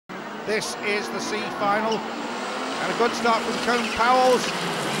This is the C final, and a good start from Cone Powell's,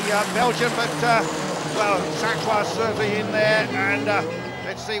 the Belgian, but well, Sakwa's certainly in there, and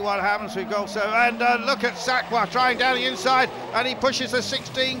let's see what happens with Golso. And look at Sakwa trying down the inside, and he pushes the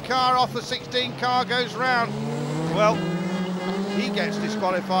 16 car off. The 16 car goes round. Well, he gets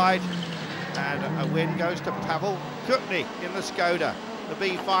disqualified, and a win goes to Pavel Kutny in the Skoda. The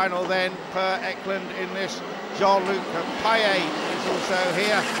B final then, Per Eklund in this. Jean-Luc Paillet is also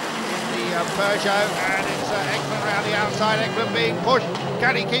here in the Peugeot, and it's Eklund around the outside. Eklund being pushed.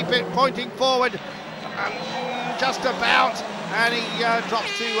 Can he keep it pointing forward? Just about, and he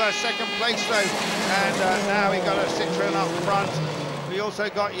drops to second place though, and now we got a Citroen up front. We also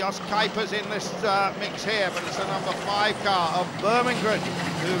got Jos Kuipers in this mix here, but it's the number 5 car of Birmingham,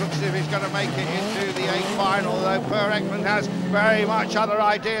 who looks as if he's going to make it into the A final, though Per Eklund has very much other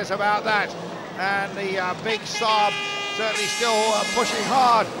ideas about that. And the big Saab certainly still pushing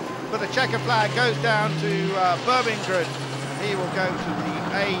hard, but the checker flag goes down to Birmingham, and he will go to the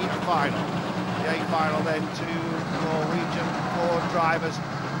A final. The A final then to Norwegian Ford drivers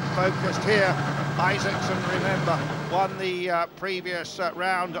focused here. Isachsen, remember, won the previous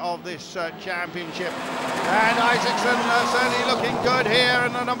round of this championship, and Isachsen certainly looking good here,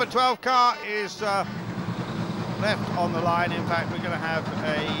 and the number 12 car is left on the line. In fact, we're going to have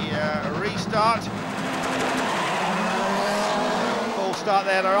a restart. Full start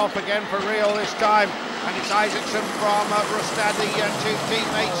there, they're off again for real this time, and it's Isachsen from Rustad, the two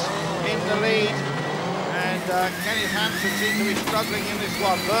teammates in the lead. And Kenny Hansen seems to be struggling in this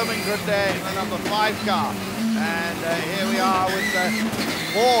one. Birmingham there in the number 5 car. And here we are with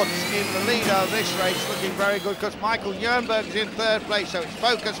Fords in the lead of this race, looking very good, because Michael Jernberg's in 3rd place. So it's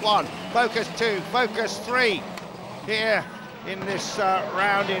Focus 1, Focus 2, Focus 3 here in this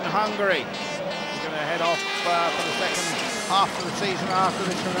round in Hungary. We're going to head off for the second half of the season after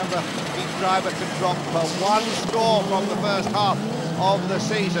this. Remember, each driver can drop 1 score from the first half of the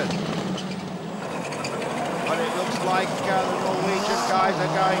season. But it looks like the Norwegian guys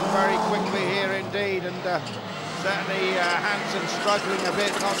are going very quickly here indeed, and certainly Hansen struggling a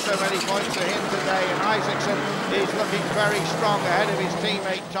bit, not so many points for him today, and Isachsen is looking very strong ahead of his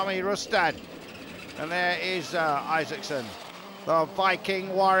teammate Tommy Rustad. And there is Isachsen, the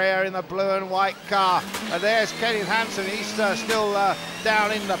Viking warrior in the blue and white car. And there's Kenneth Hansen, he's still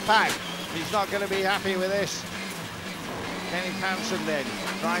down in the pack. He's not going to be happy with this. Kenneth Hansen then,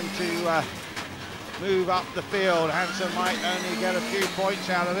 trying to move up the field. Hansen might only get a few points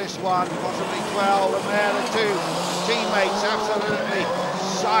out of this one, possibly 12, and there the two teammates absolutely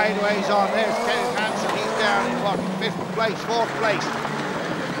sideways on. There's Kenneth Hansen, he's down in what, 5th place, 4th place.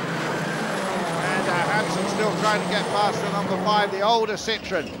 And Hansen still trying to get past the number 5, the older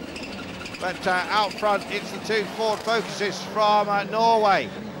Citroen. But out front, it's the 2 Ford Focuses from Norway.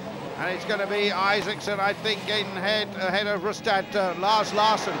 And it's going to be Isachsen, I think, getting ahead of Rustad, Lars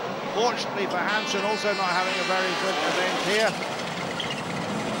Larsen. Fortunately for Hansen, also not having a very good event here.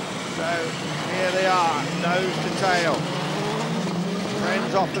 So here they are, nose to tail.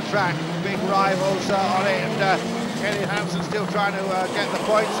 Friends off the track, big rivals on it, and Kenny Hansen still trying to get the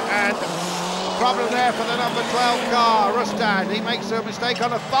points, and problem there for the number 12 car, Rustad. He makes a mistake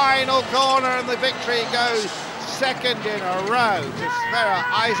on the final corner, and the victory goes 2nd in a row to Sverre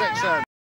Isachsen.